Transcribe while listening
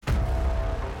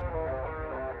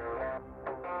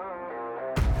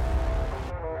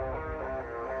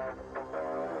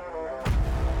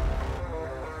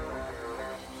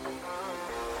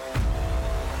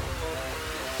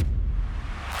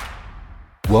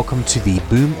Welcome to the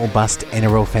Boom or Bust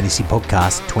NRL Fantasy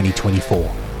Podcast 2024.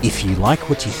 If you like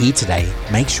what you hear today,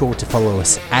 make sure to follow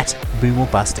us at Boom or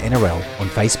Bust NRL on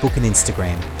Facebook and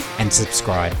Instagram and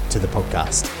subscribe to the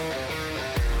podcast.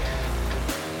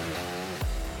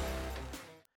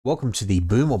 Welcome to the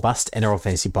Boom or Bust NRL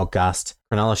Fantasy Podcast,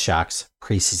 Cronulla Sharks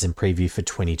Preseason Preview for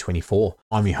 2024.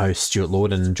 I'm your host, Stuart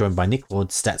Lord, and I'm joined by Nick Lord,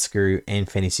 Stats Guru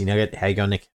and Fantasy Nugget. How you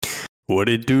going, Nick? What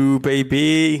it do,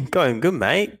 baby? Going good,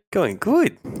 mate. Going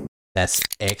good. That's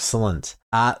excellent.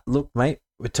 Look, mate,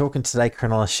 we're talking today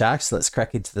Cronulla Sharks, so let's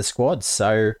crack into the squad.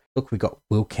 So, look, we got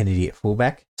Will Kennedy at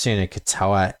fullback, Sione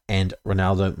Katoa and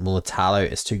Ronaldo Mulatalo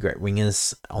as two great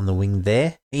wingers on the wing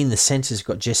there. In the centres, we've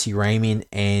got Jesse Ramian,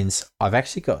 and I've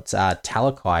actually got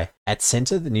Talakai at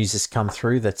centre. The news has come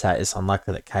through that it's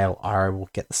unlikely that Kale Iro will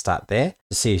get the start there.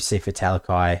 The CFC for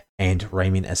Talakai and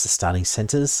Ramian as the starting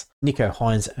centres. Nico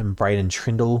Hines and Braden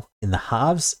Trindle in the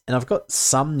halves. And I've got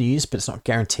some news, but it's not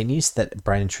guaranteed news, that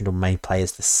Braden Trindle may play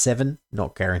as the 7.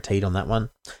 Not guaranteed on that one.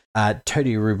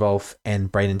 Tody Rubolf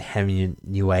and Braden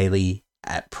Hamilton-Uele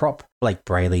at prop. Blake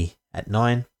Brayley at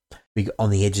 9. On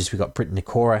the edges, we got Britton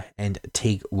Nikora and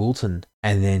Teague Wilton.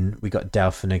 And then we got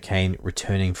Dale Finucane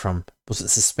returning from, was it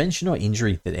suspension or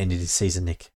injury that ended his season,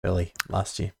 Nick, early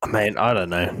last year? Man, I don't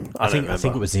know. I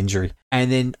think it was injury.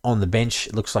 And then on the bench,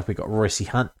 it looks like we got Royce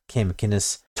Hunt, Cam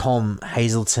McInnes, Tom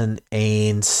Hazelton,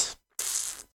 and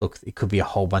look, it could be a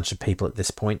whole bunch of people at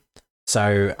this point.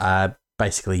 So,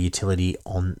 basically utility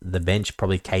on the bench,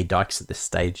 probably Kay Dykes at this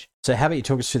stage. So how about you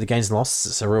talk us through the gains and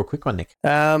losses? It's a real quick one, Nick.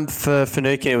 For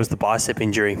Finucane, it was the bicep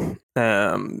injury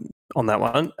on that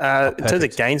one. In terms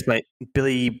of gains, mate,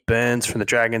 Billy Burns from the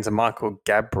Dragons and Michael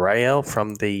Gabriel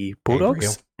from the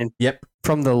Bulldogs. And yep.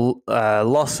 From the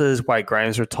losses, Wade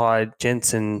Graham's retired,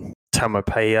 Jensen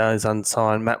Tamopea is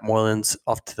unsigned, Matt Moylan's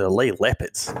off to the Lee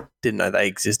Leopards. Didn't know they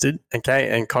existed. Okay,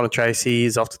 and Connor Tracy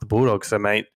is off to the Bulldogs. So,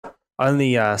 mate,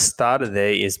 only starter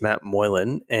there is Matt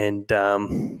Moylan, and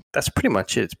that's pretty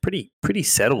much it. It's pretty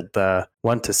settled,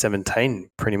 1 to 17,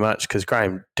 pretty much, because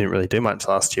Graham didn't really do much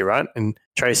last year, right? And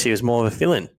Tracy was more of a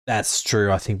fill-in. That's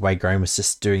true. I think Wade Graham was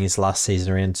just doing his last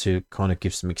season around to kind of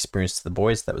give some experience to the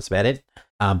boys. That was about it.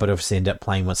 But obviously ended up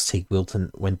playing once Teague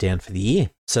Wilton went down for the year.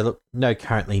 So look, no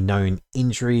currently known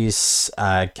injuries.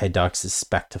 Kay Dykes is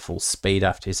back to full speed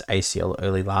after his ACL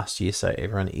early last year, so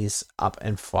everyone is up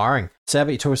and firing. So how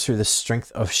about you talk us through the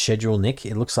strength of schedule, Nick?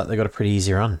 It looks like they got a pretty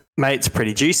easy run. Mate, it's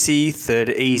pretty juicy. Third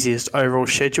easiest overall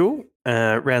schedule.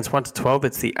 Rounds 1 to 12,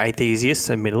 it's the 8th easiest,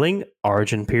 so middling.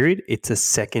 Origin period, it's the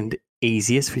 2nd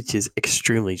easiest, which is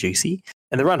extremely juicy.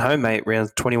 And the run home, mate,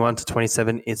 rounds 21 to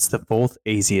 27, it's the 4th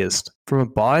easiest. From a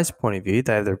buyer's point of view,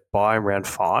 they have their buy in round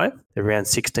 5, the round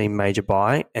 16 major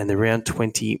buy, and the round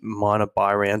 20 minor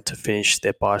buy round to finish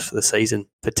their buys for the season.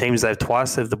 For teams, they have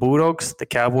twice. They have the Bulldogs, the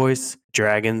Cowboys,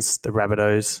 Dragons, the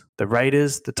Rabbitohs, the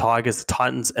Raiders, the Tigers, the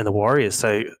Titans, and the Warriors.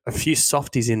 So a few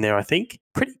softies in there, I think.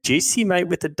 Pretty juicy, mate,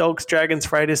 with the Dogs,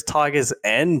 Dragons, Raiders, Tigers,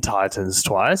 and Titans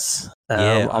twice.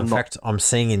 I'm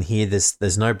seeing in here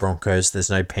there's no Broncos, there's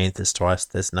no Panthers twice,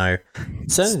 there's no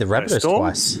certainly the Rabbitohs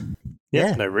twice.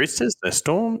 Yeah, no Roosters, no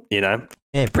Storm, Yeah,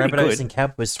 Rabbitohs and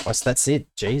Cowboys twice. That's it.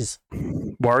 Jeez.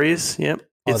 Warriors, yeah.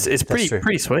 It's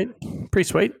pretty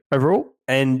sweet overall.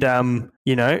 And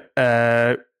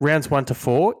rounds 1 to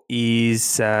 4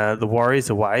 is the Warriors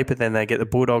away, but then they get the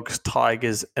Bulldogs,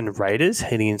 Tigers, and Raiders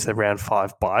heading into the round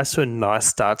 5 bye. So a nice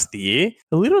start to the year.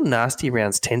 A little nasty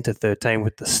rounds 10 to 13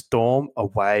 with the Storm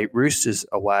away, Roosters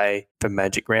away for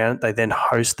Magic Round. They then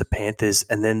host the Panthers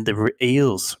and then the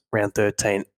Eels round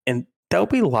 13, and they'll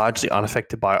be largely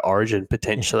unaffected by Origin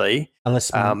potentially,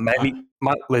 unless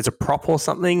there's a prop or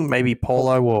something, maybe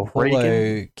Polo or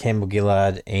Regan. Campbell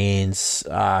Gillard, and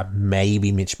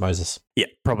maybe Mitch Moses. Yeah,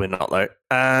 probably not though.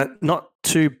 Not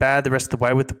too bad the rest of the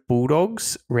way with the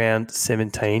Bulldogs round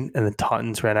 17 and the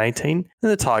Titans round 18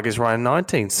 and the Tigers round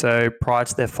 19. So prior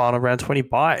to their final round 20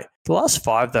 bye. The last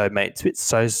 5 though, mate, it's a bit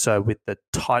so-so with the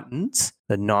Titans,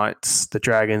 the Knights, the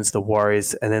Dragons, the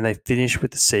Warriors, and then they finish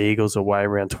with the Sea Eagles away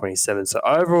around 27. So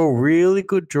overall, really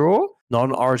good draw.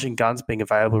 Non-Origin guns being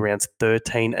available rounds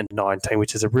 13 and 19,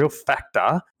 which is a real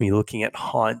factor when you're looking at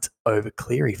Hines over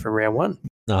Cleary for round 1.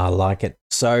 Oh, I like it.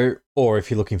 So, or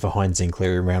if you're looking for Hines and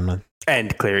Cleary round 1.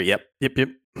 And Cleary, yep.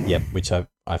 Yep, which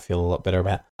I feel a lot better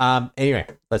about. Anyway,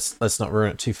 let's not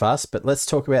ruin it too fast, but let's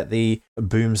talk about the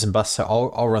booms and busts. So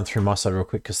I'll run through my side real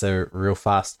quick because they're real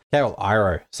fast. Kale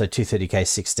Iro, so 230k,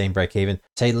 16 break even.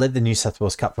 So he led the New South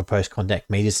Wales Cup for post-contact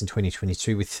metres in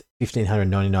 2022 with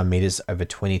 1,599 metres over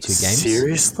 22 games.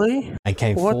 Seriously? And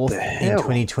came fourth in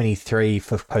 2023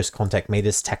 for post-contact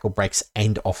metres, tackle breaks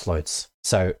and offloads.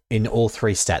 So in all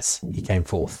three stats, he came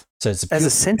fourth. So it's as a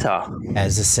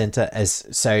centre.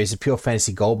 So he's a pure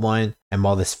fantasy goldmine. And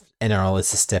while this NRL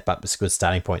is a step up, it's a good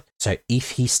starting point. So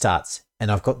if he starts,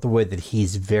 and I've got the word that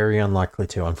he's very unlikely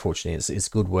to, unfortunately, it's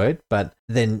a good word, but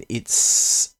then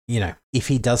it's, if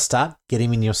he does start, get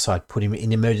him in your side, put him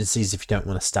in emergencies if you don't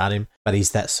want to start him, but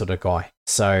he's that sort of guy.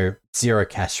 So zero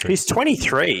cash. He's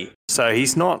 23, so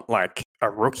he's not like a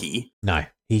rookie. No.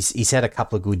 He's had a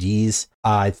couple of good years.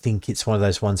 I think it's one of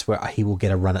those ones where he will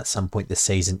get a run at some point this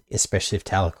season, especially if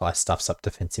Talakai stuffs up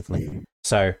defensively.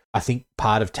 So I think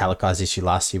part of Talakai's issue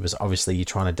last year was obviously you're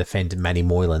trying to defend Matty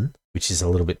Moylan, which is a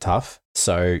little bit tough.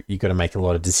 So you've got to make a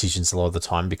lot of decisions a lot of the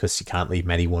time because you can't leave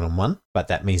Matty one-on-one. But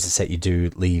that means that you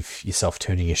do leave yourself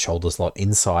turning your shoulders a lot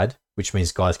inside, which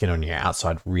means guys get on your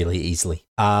outside really easily.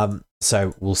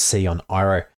 So we'll see on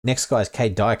Iro. Next guy is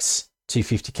Cade Dykes.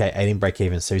 250k, 18 break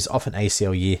even. So he's off an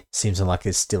ACL year. Seems like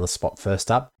there's still a spot first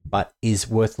up, but is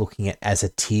worth looking at as a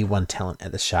tier 1 talent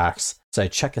at the Sharks. So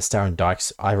chuck a star in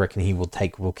Dykes. I reckon he will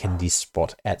take Will Kennedy's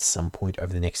spot at some point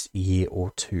over the next year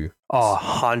or two. Oh,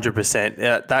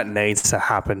 100%. That needs to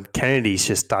happen. Kennedy's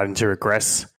just starting to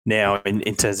regress now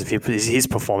in terms of his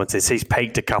performances. He's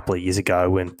peaked a couple of years ago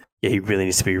when he really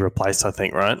needs to be replaced, I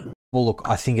think, right? Well, look,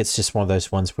 I think it's just one of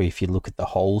those ones where if you look at the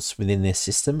holes within their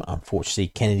system, unfortunately,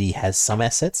 Kennedy has some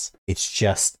assets. It's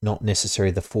just not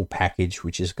necessarily the full package,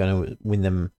 which is going to win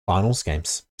them finals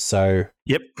games. So,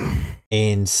 yep.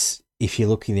 And if you're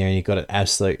looking there and you've got an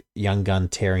absolute young gun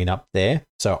tearing up there.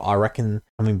 So I reckon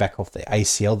coming back off the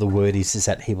ACL, the word is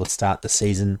that he will start the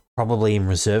season probably in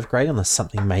reserve grade unless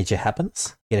something major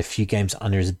happens. Get a few games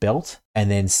under his belt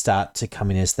and then start to come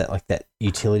in as that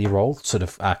utility role, sort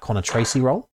of Connor Tracy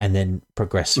role, and then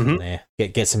progress from there.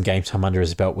 Get some game time under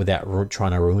his belt without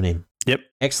trying to ruin him. Yep.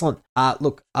 Excellent.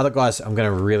 Look, other guys I'm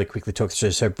going to really quickly talk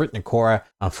through. So Britt Nakora,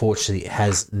 unfortunately,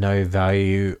 has no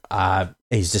value.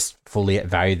 He's just fully at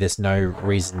value. There's no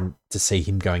reason to see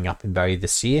him going up in value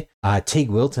this year. Teague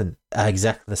Wilton,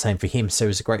 exactly the same for him. So it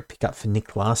was a great pickup for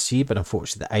Nick last year, but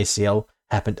unfortunately the ACL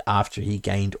happened after he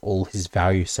gained all his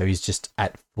value. So he's just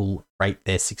at full rate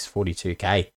there,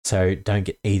 642k. So don't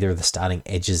get either of the starting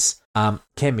edges. Cam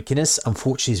McInnes,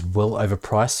 unfortunately, is well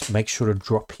overpriced. Make sure to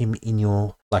drop him in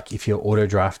your, if you're auto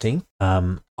drafting.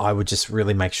 I would just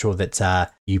really make sure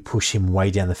that you push him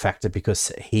way down the factor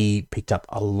because he picked up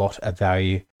a lot of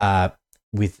value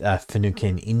with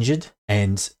Finucane injured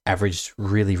and averaged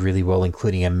really, really well,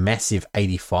 including a massive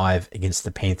 85 against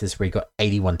the Panthers where he got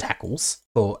 81 tackles.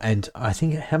 And I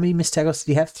think, how many missed tackles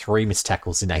did he have? 3 missed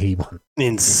tackles in 81.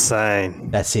 Insane.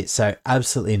 That's it. So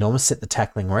absolutely enormous, set the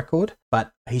tackling record,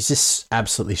 but he's just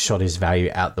absolutely shot his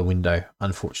value out the window,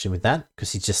 unfortunately, with that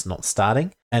because he's just not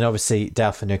starting. And obviously,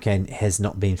 Dale Finucane has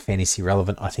not been fantasy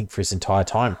relevant, I think, for his entire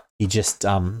time. He just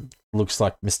looks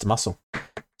like Mr. Muscle.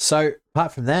 So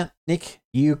apart from that, Nick,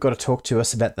 you've got to talk to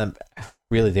us about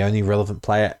the only relevant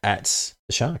player at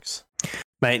the Sharks.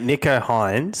 Mate, Nico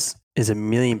Hines is $1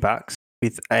 million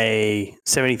with a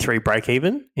 73 break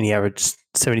even, and he averaged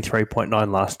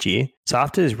 73.9 last year. So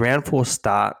after his round 4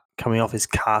 start, coming off his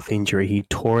calf injury, he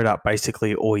tore it up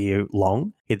basically all year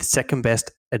long. He had the second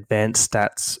best advanced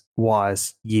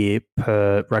stats-wise year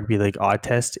per Rugby League eye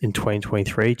test in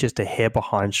 2023, just a hair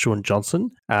behind Sean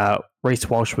Johnson. Reece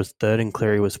Walsh was 3rd and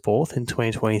Cleary was 4th in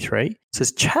 2023. So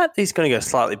his chat is going to go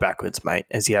slightly backwards, mate,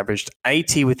 as he averaged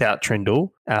 80 without Trindle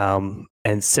and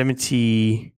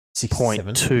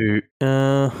 70.2.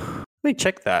 Let me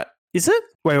check that. Is it?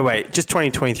 Wait. Just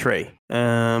 2023.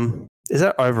 Is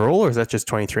that overall or is that just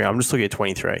 23? I'm just looking at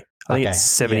 23. I think it's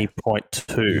 70.2.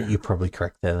 Yeah. You're probably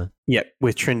correct there then. Yeah,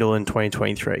 with Trindle in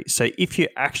 2023. So if you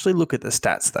actually look at the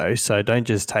stats though, so don't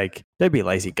be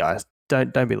lazy, guys.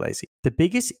 Don't be lazy. The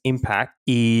biggest impact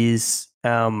is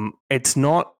it's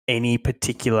not any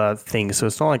particular thing. So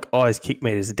it's not like, his kick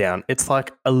meters are down. It's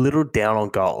like a little down on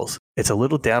goals. It's a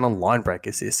little down on line break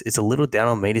assists. It's a little down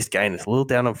on meters gained. It's a little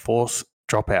down on force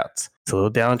dropouts. It's a little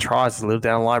down on tries. It's a little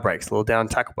down on line breaks. A little down on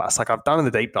tackle busts. Like I've done in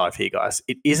the deep dive here, guys.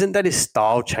 It isn't that his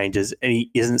style changes and he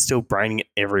isn't still braining it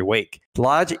every week. The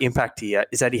larger impact here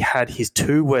is that he had his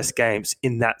 2 worst games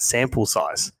in that sample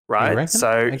size, right?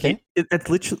 So it's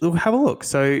literally, have a look.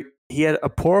 So he had a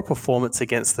poorer performance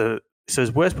so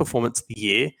his worst performance of the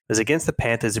year was against the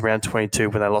Panthers around 22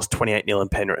 when they lost 28-0 in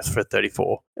Penrith for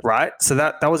 34. right? So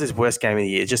that was his worst game of the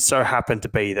year. It just so happened to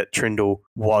be that Trindle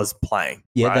was playing.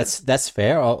 Yeah, right? that's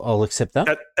fair. I'll accept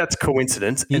that. That's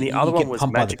coincidence. You, And the other you one get was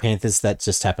pumped by the Magic. Panthers. That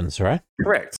just happens, right?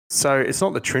 Correct. So it's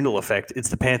not the Trindle effect, it's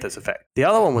the Panthers effect. The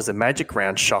other one was a Magic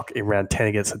round shock in round 10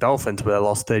 against the Dolphins where they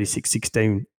lost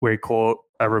 36-16, where he caught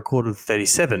a recorded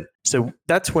 37. So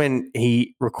that's when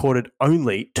he recorded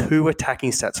only 2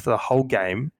 attacking stats for the whole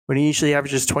game when he usually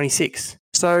averages 26.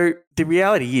 So the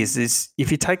reality is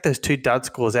if you take those 2 dud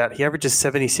scores out, he averages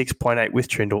 76.8 with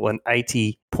Trindle and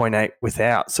 80.8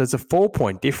 without. So it's a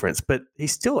 4-point difference, but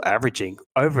he's still averaging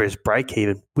over his break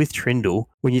even with Trindle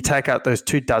when you take out those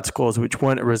 2 dud scores, which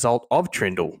weren't a result of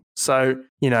Trindle. So,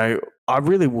 I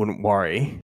really wouldn't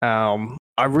worry.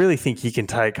 I really think you can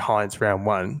take Hines round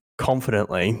 1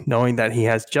 confidently, knowing that he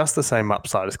has just the same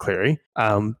upside as Cleary,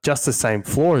 just the same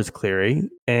floor as Cleary,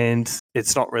 and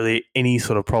it's not really any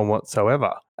sort of problem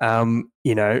whatsoever.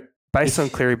 Based on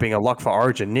Cleary being a lock for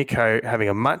Origin, Nico having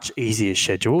a much easier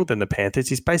schedule than the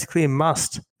Panthers is basically a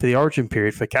must for the Origin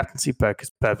period for captaincy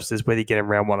purposes, whether you get him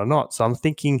round 1 or not. So I'm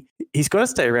thinking he's got to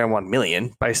stay around 1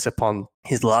 million based upon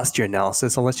his last year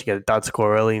analysis, unless you get a dud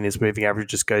score early and his moving average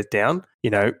just goes down.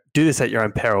 Do this at your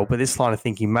own peril. But this line of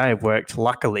thinking may have worked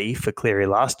luckily for Cleary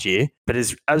last year, but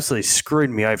has absolutely screwed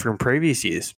me over in previous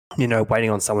years. Waiting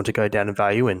on someone to go down in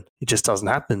value, and it just doesn't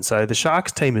happen. So the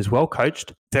Sharks team is well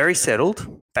coached, very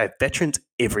settled. They have veterans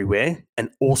everywhere,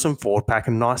 an awesome forward pack,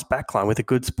 and a nice backline with a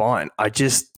good spine. I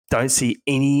just don't see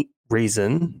any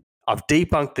reason. I've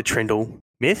debunked the Trindle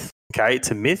myth. Okay,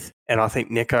 it's a myth. And I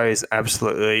think Nico is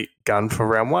absolutely gun for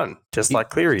round 1, just like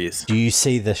Cleary is. Do you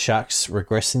see the Sharks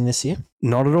regressing this year?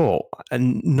 Not at all.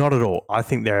 And not at all. I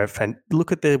think they're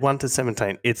look at their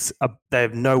 1-17. They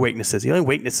have no weaknesses. The only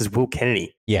weakness is Will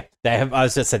Kennedy. Yeah, they have. I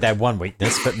was just saying they have one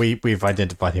weakness, but we've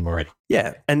identified him already.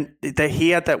 Yeah, and he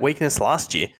had that weakness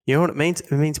last year. You know what it means?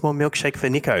 It means more milkshake for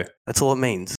Nico. That's all it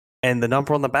means. And the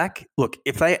number on the back, look,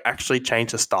 if they actually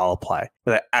change the style of play,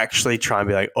 where they actually try and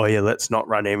be like, oh yeah, let's not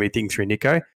run everything through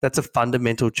Nico, that's a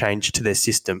fundamental change to their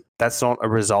system. That's not a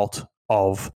result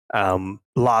of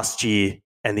last year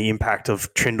and the impact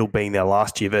of Trindle being there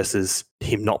last year versus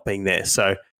him not being there.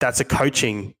 So that's a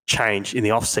coaching change in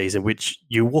the offseason, which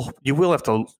you will have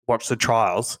to watch the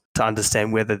trials to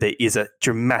understand whether there is a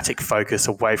dramatic focus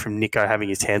away from Nico having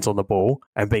his hands on the ball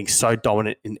and being so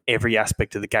dominant in every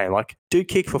aspect of the game. Like, dude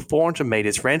kicked for 400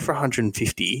 meters, ran for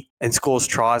 150 and scores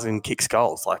tries and kicks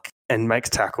goals, and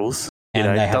makes tackles.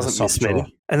 Doesn't miss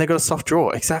many. And they've got a soft draw.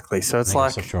 Exactly. So it's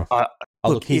like,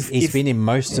 look, he's been in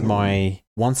most of my.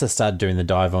 Once I started doing the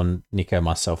dive on Nico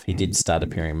myself, he did start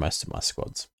appearing in most of my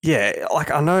squads. Yeah,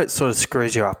 I know it sort of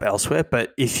screws you up elsewhere,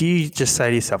 but if you just say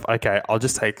to yourself, okay, I'll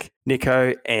just take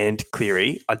Nico and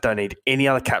Cleary, I don't need any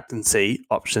other captaincy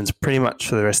options pretty much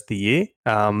for the rest of the year,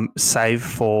 save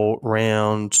for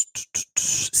round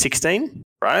 16,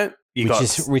 right?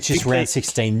 Which is round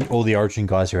 16. All the Origin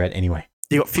guys are out anyway.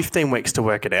 You got 15 weeks to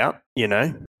work it out,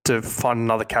 to find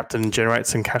another captain and generate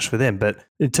some cash for them. But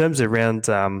in terms of round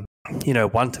 1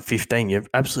 to 15, you're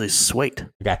absolutely sweet.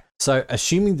 Okay. So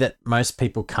assuming that most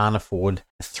people can't afford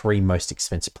the 3 most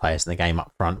expensive players in the game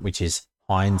up front, which is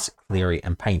Hines, Cleary,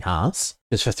 and Payne Haas,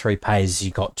 just for 3 pays,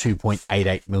 you got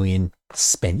 2.88 million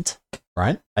spent,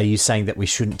 right? Are you saying that we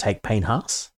shouldn't take Payne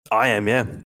Haas? I am, yeah.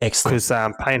 Excellent.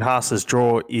 Because Payne Haas's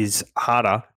draw is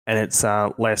harder and it's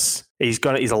less. He's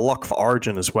a lock for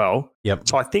Origin as well. Yep.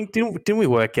 So I think didn't we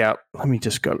work out? Let me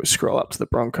just go scroll up to the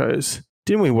Broncos.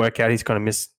 Didn't we work out he's going to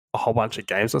miss a whole bunch of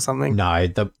games or something? No,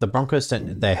 the Broncos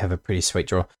don't. They have a pretty sweet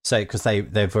draw. So because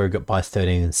they've already got buys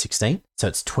 13 and 16, so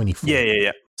it's 24.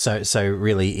 Yeah. So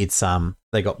really, it's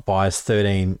they got buys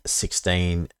 13,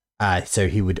 16. So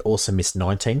he would also miss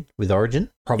 19 with Origin.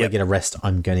 Probably get a rest,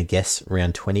 I'm going to guess,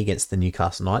 around 20 against the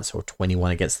Newcastle Knights or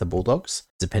 21 against the Bulldogs,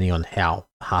 depending on how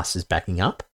Haas is backing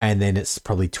up. And then it's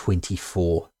probably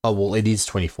 24. Oh, well, it is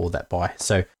 24 that buy.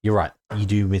 So you're right. You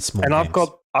do miss more. And games.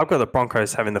 I've got the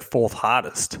Broncos having the 4th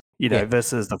hardest,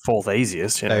 versus the 4th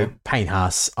easiest. So Payne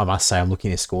Haas, I must say, I'm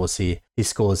looking at scores here. He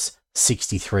scores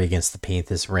 63 against the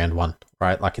Panthers round 1,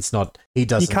 right? Like it's not, he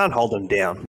doesn't. You can't hold him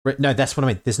down. No, that's what I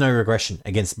mean. There's no regression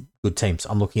against good teams.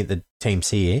 I'm looking at the teams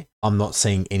here. I'm not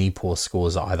seeing any poor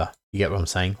scores either. You get what I'm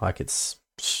saying? Like it's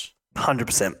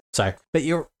 100%. So, but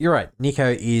you're right.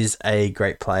 Nico is a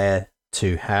great player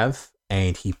to have,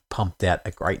 and he pumped out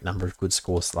a great number of good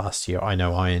scores last year. I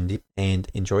know I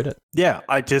enjoyed it. Yeah,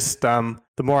 I just the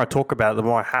more I talk about it, the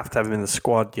more I have to have him in the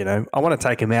squad. I want to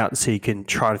take him out so you can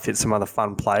try to fit some other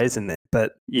fun players in there.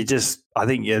 But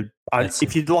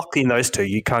if you lock in those 2,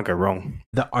 you can't go wrong.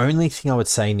 The only thing I would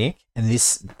say, Nick, and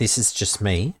this is just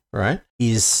me, right,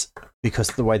 is because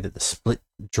of the way that the split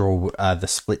draw the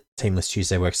split Teamless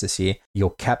Tuesday works this year,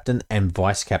 your captain and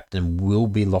vice captain will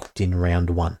be locked in round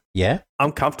 1. Yeah?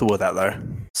 I'm comfortable with that, though.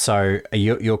 So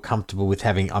you're comfortable with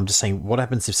having, I'm just saying, what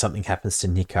happens if something happens to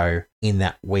Nico in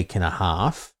that week and a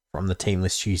half from the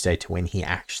Teamless Tuesday to when he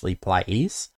actually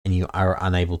plays and you are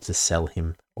unable to sell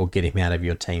him or get him out of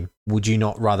your team? Would you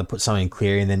not rather put someone in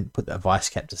Cleary and then put the vice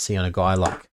captaincy on a guy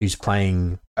like who's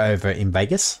playing over in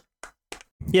Vegas?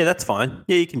 Yeah, that's fine.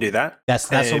 Yeah, you can do that.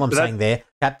 That's all I'm saying there.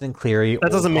 Captain Cleary.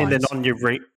 That doesn't mean they're not on your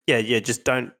just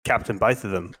don't captain both of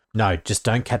them. No, just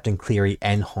don't captain Cleary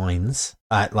and Hines.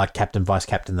 Like captain, vice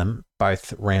captain them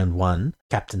both round 1.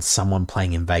 Captain someone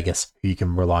playing in Vegas who you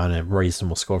can rely on a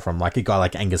reasonable score from, like a guy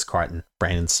like Angus Crichton,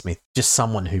 Brandon Smith, just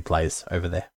someone who plays over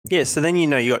there. Yeah, so then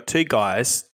you got 2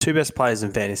 guys, 2 best players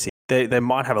in fantasy. They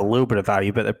might have a little bit of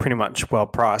value, but they're pretty much well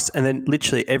priced. And then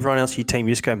literally everyone else in your team,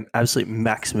 you just go absolute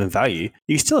maximum value.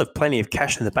 You still have plenty of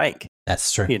cash in the bank.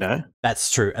 That's true.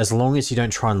 That's true. As long as you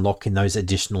don't try and lock in those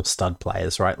additional stud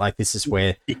players, right? Like this is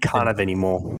where you can't have any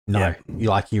more. No,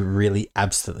 you really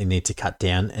absolutely need to cut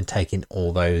down and take in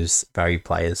all those value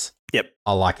players. Yep,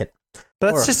 I like it.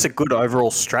 But that's just a good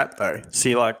overall strat, though. So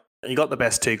you got the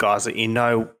best 2 guys that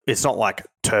it's not like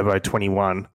Turbo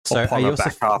 21 or Palmer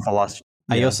back half of last.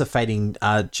 Are you also fading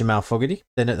Jamal Fogarty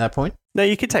then at that point? No,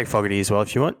 you could take Fogarty as well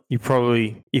if you want. You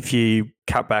probably, if you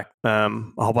cut back a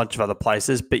whole bunch of other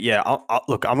places. But yeah,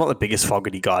 look, I'm not the biggest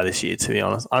Fogarty guy this year, to be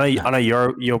honest. I know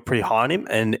you're pretty high on him,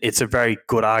 and it's a very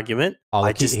good argument.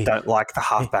 I just don't like the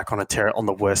halfback on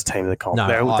the worst team of the comp.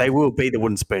 No, they will be the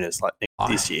wooden spooners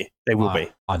this year. They will be.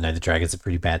 I know the Dragons are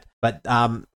pretty bad, but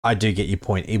I do get your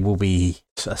point. It will be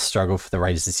a struggle for the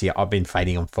Raiders this year. I've been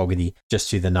fading on Fogarty just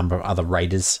to the number of other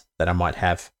Raiders that I might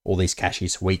have. All these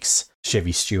Cashies, Weeks,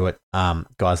 Chevy Stewart,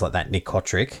 guys like that, Nick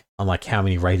Kotrick. I'm like, how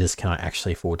many Raiders can I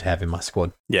actually afford to have in my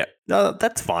squad? Yeah, no,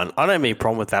 that's fine. I don't have any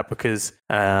problem with that because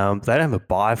they don't have a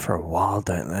bye for a while,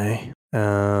 don't they?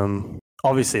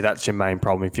 Obviously, that's your main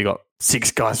problem if you got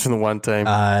 6 guys from the one team.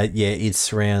 Yeah,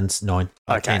 it's round 9.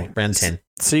 Okay. Round 10.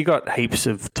 So you got heaps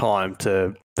of time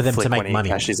for them to make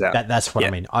money. Out. That's what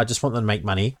I mean. I just want them to make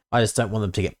money. I just don't want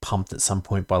them to get pumped at some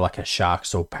point by like a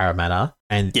Sharks or Parramatta.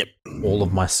 And all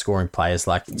of my scoring players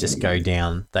just go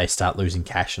down. They start losing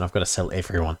cash and I've got to sell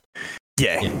everyone.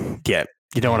 Yeah.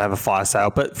 You don't want to have a fire sale.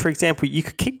 But for example, you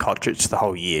could keep Kotrick the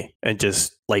whole year and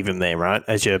just leave him there, right?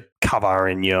 As your cover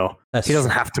and he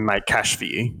doesn't have to make cash for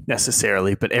you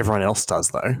necessarily, but everyone else does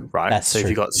though, right? That's true. If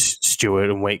you've got Stewart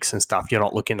and Weeks and stuff, you're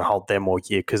not looking to hold them all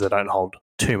year because they don't hold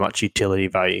too much utility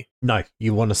value. No,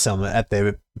 you want to sell them at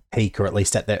their peak or at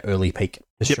least at their early peak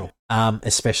for sure.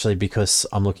 Especially because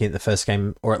I'm looking at the first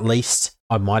game, or at least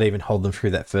I might even hold them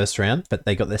through that first round, but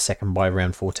they got their second bye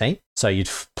round 14. So you'd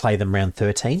play them round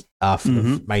 13 after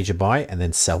the major bye and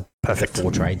then sell. Perfect.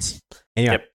 4 trades.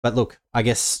 Anyway, but look, I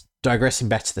guess digressing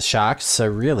back to the Sharks. So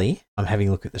really, I'm having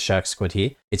a look at the Sharks squad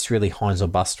here. It's really Hines or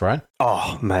bust, right?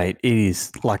 Oh, mate, it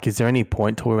is. Is there any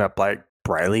point talking about Blake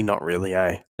Brayley? Not really,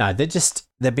 eh? No,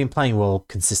 they've been playing well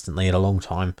consistently at a long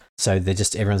time. So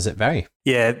everyone's at value.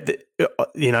 Yeah,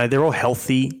 they're all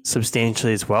healthy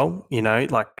substantially as well.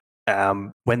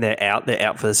 When they're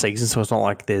out for the season, so it's not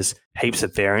like there's heaps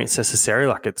of variance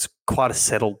necessary. It's quite a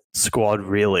settled squad,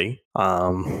 really.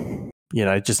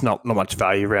 Just not much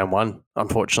value round 1,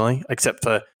 unfortunately, except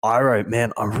for Iro.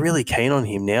 Man, I'm really keen on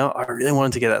him now. I really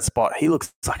wanted to get that spot. He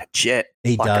looks like a jet.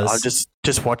 He does. I'm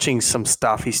just watching some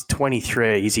stuff. He's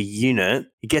 23. He's a unit.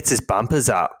 He gets his bumpers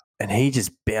up and he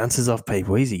just bounces off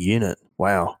people. He's a unit.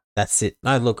 Wow. That's it.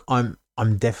 No, look, I'm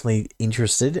definitely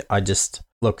interested. I just...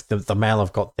 Look, the mail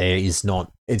I've got there is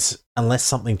not... It's unless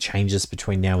something changes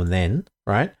between now and then,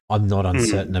 right? I'm not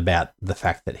uncertain about the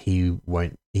fact that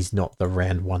he's not the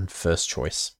round 1 first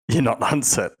choice. You're not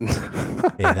uncertain.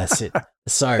 Yeah, that's it.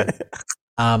 So,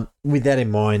 with that in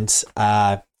mind,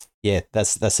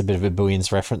 that's a bit of a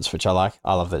Billions reference, which I like.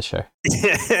 I love that show.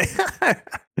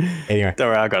 Anyway. Don't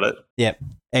worry, I got it. Yep.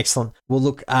 Excellent. Well,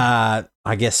 look, I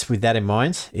guess with that in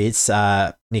mind, it's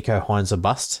Nico Hines or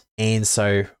bust. And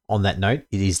so on that note,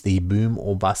 it is the Boom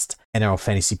or Bust NRL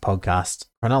Fantasy Podcast,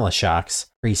 Cronulla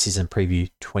Sharks Preseason Preview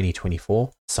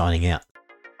 2024, signing out.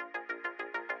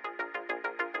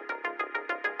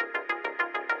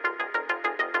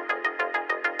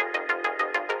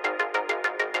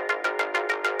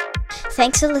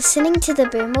 Thanks for listening to the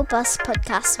Boom or Bust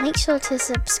podcast. Make sure to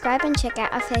subscribe and check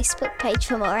out our Facebook page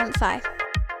for more info.